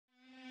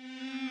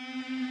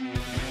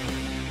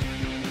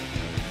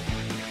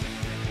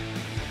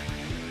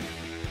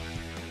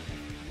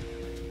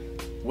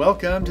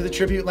Welcome to the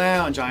Tribute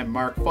Lounge. I'm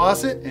Mark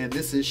Fawcett and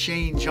this is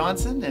Shane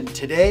Johnson, and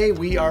today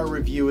we are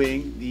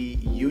reviewing the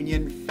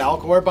Union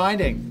Falcor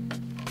Binding.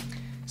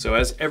 So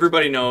as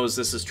everybody knows,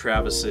 this is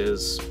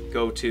Travis's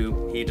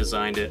go-to. He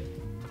designed it.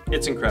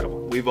 It's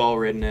incredible. We've all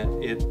ridden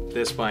it.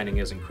 This binding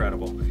is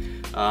incredible.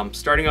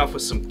 Starting off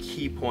with some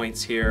key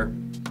points here,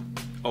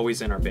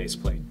 always in our base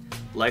plate.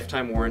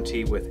 Lifetime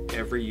warranty with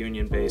every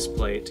Union base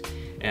plate,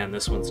 and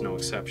this one's no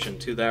exception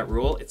to that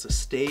rule. It's a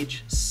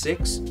stage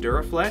 6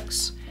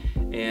 Duraflex,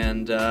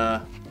 and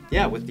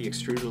yeah, with the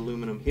extruded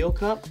aluminum heel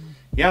cup.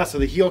 Yeah, so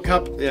the heel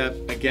cup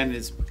again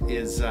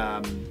is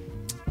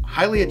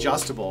highly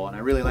adjustable, and I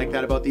really like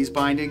that about these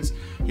bindings.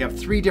 You have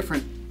three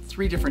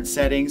different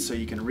settings, so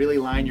you can really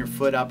line your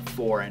foot up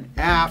fore and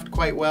aft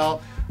quite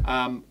well.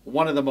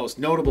 One of the most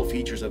notable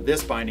features of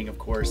this binding, of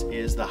course,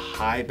 is the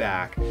high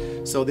back.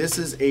 So this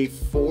is a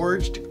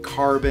forged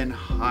carbon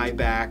high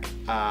back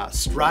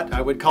strut,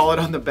 I would call it,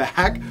 on the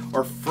back,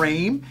 or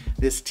frame.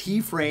 This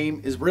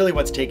T-frame is really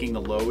what's taking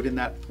the load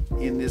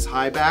in this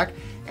high back,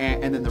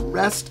 and then the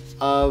rest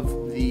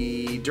of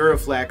the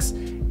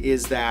Duraflex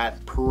is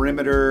that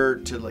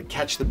perimeter to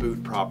catch the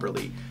boot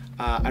properly.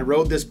 I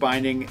rode this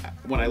binding.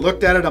 When I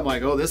looked at it, I'm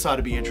like, oh, this ought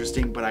to be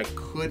interesting, but I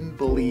couldn't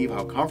believe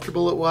how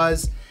comfortable it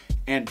was,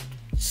 and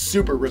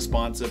super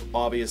responsive,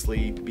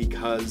 obviously,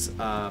 because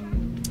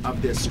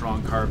of this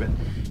strong carbon.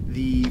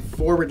 The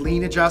forward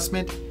lean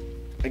adjustment,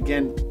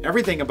 again,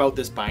 everything about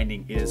this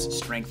binding is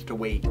strength to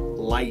weight,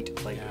 light,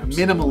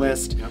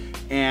 minimalist, yep.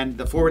 And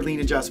the forward lean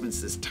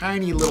adjustments, this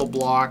tiny little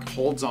block,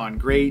 holds on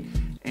great,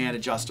 and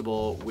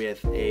adjustable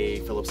with a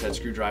Phillips head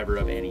screwdriver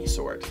of any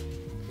sort.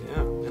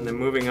 Yeah, and then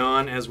moving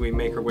on as we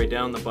make our way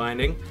down the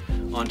binding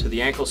onto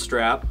the ankle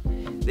strap.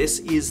 This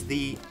is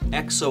the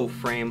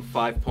ExoFrame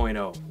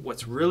 5.0.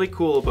 What's really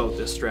cool about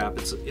this strap,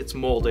 it's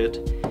molded.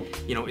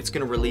 You know, it's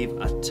going to relieve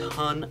a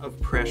ton of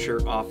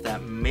pressure off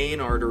that main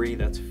artery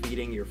that's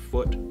feeding your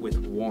foot with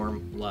warm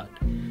blood.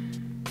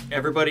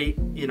 Everybody,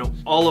 you know,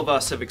 all of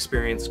us have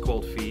experienced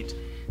cold feet.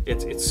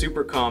 It's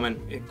super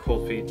common.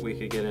 Cold feet, we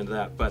could get into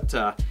that, but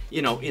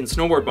you know, in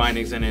snowboard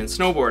bindings and in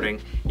snowboarding,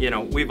 you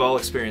know, we've all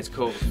experienced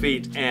cold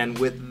feet, and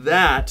with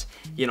that,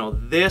 you know,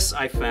 this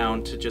I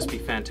found to just be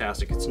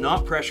fantastic. It's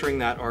not pressuring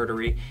that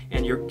artery,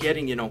 and you're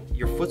getting, you know,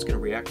 your foot's going to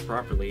react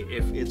properly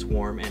if it's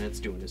warm and it's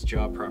doing its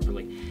job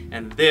properly.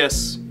 And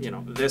this, you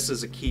know, this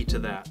is a key to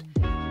that.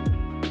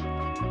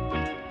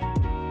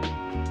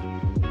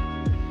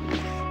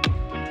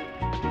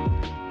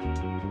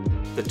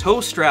 The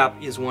toe strap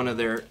is one of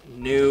their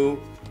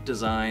new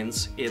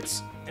designs.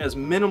 It's as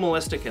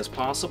minimalistic as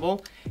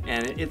possible,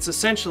 and it's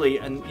essentially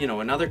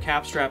another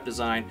cap strap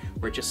design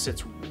where it just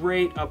sits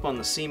right up on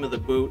the seam of the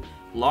boot,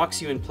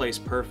 locks you in place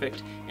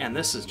perfect, and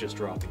this is just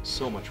dropping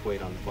so much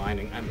weight on the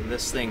binding. I mean,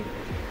 this thing,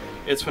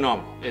 it's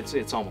phenomenal.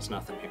 It's almost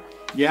nothing here.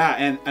 Yeah,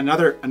 and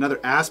another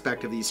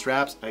aspect of these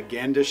straps,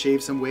 again, to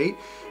shave some weight,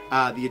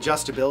 the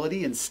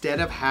adjustability. Instead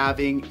of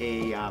having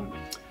a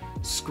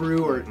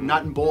screw or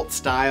nut and bolt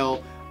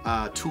style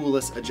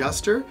toolless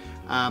adjuster,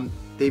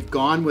 they've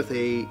gone with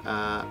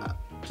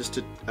just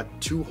a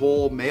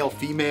two-hole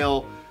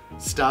male-female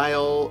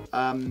style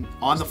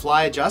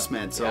on-the-fly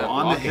adjustment. So yeah,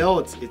 on the hill,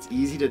 it's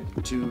easy to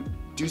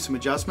do some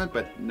adjustment,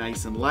 but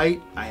nice and light.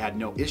 I had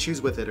no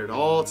issues with it at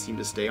all. It seemed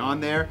to stay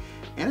on there,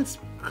 and it's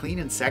clean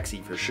and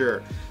sexy for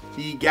sure.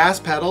 The gas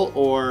pedal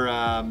or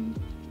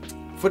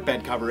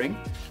footbed covering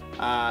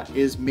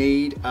is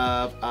made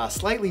of a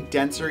slightly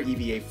denser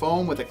EVA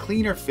foam with a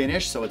cleaner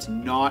finish, so it's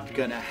not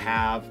gonna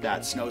have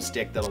that snow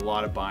stick that a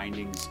lot of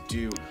bindings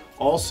do.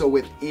 Also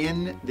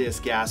within this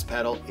gas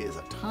pedal is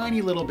a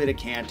tiny little bit of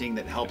canting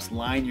that helps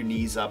line your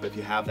knees up if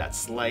you have that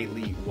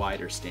slightly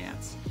wider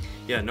stance.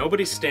 Yeah,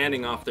 nobody's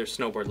standing off their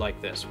snowboard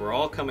like this. We're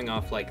all coming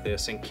off like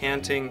this, and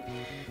canting,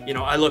 you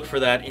know, I look for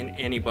that in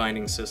any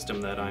binding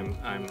system that I'm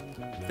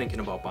thinking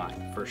about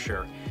buying, for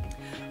sure.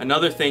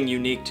 Another thing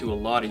unique to a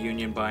lot of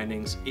Union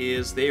bindings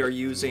is they are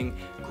using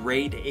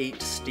grade 8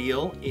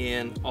 steel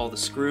in all the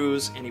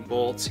screws, any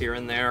bolts here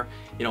and there,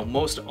 you know,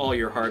 most all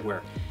your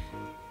hardware.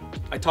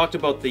 I talked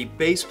about the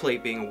base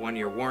plate being a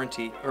 1-year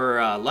warranty, or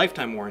a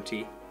lifetime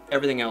warranty.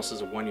 Everything else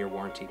is a 1-year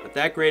warranty, but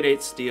that grade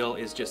 8 steel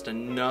is just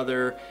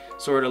another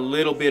sort of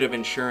little bit of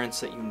insurance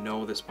that you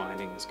know this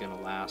binding is going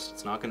to last.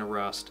 It's not going to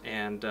rust.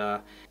 And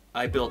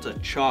I built a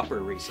chopper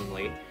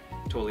recently,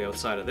 totally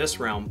outside of this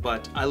realm,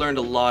 but I learned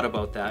a lot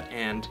about that.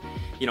 And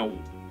you know,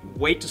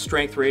 weight to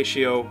strength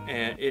ratio,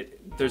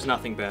 there's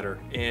nothing better.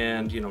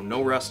 And you know,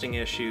 no rusting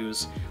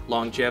issues.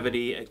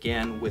 Longevity,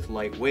 again, with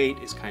lightweight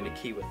is kind of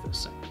key with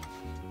this thing.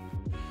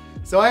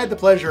 So I had the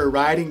pleasure of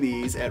riding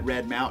these at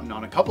Red Mountain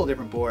on a couple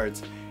different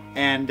boards,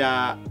 and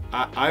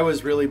I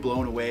was really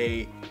blown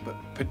away, but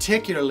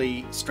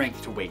particularly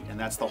strength to weight, and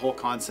that's the whole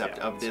concept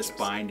of this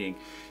binding.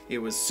 It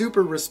was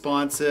super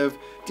responsive,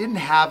 didn't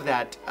have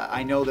that,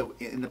 I know that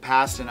in the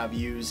past, and I've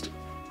used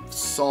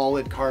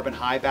solid carbon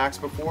high backs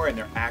before, and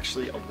they're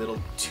actually a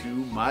little too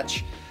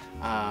much.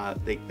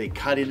 They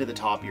cut into the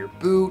top of your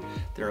boot,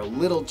 they're a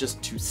little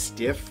just too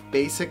stiff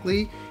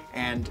basically,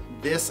 and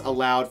this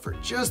allowed for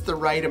just the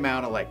right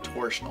amount of like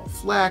torsional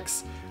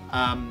flex,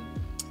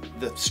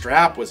 The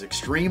strap was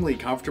extremely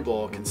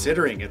comfortable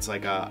considering it's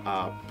like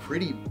a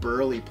pretty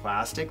burly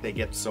plastic. They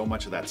get so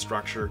much of that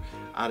structure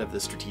out of the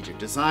strategic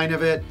design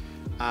of it.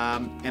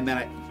 And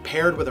then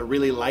paired with a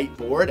really light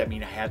board, I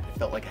mean, it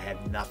felt like I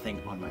had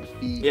nothing on my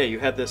feet. Yeah, you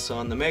had this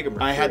on the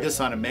Megamerc. I had this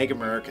on a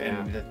Megamerc,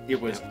 and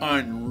it was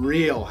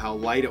unreal how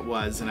light it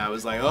was. And I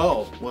was like,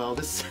 oh, well,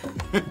 this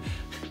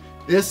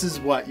this is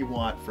what you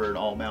want for an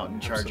all-mountain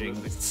charging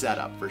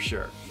setup for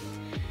sure.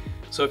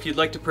 So if you'd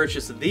like to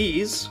purchase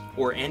these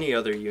or any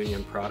other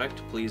Union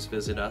product, please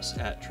visit us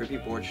at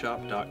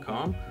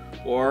tribuboardshop.com,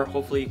 or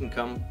hopefully you can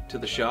come to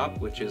the shop,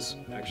 which is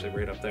actually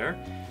right up there,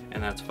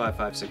 and that's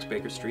 556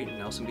 Baker Street in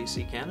Nelson,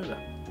 BC,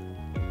 Canada.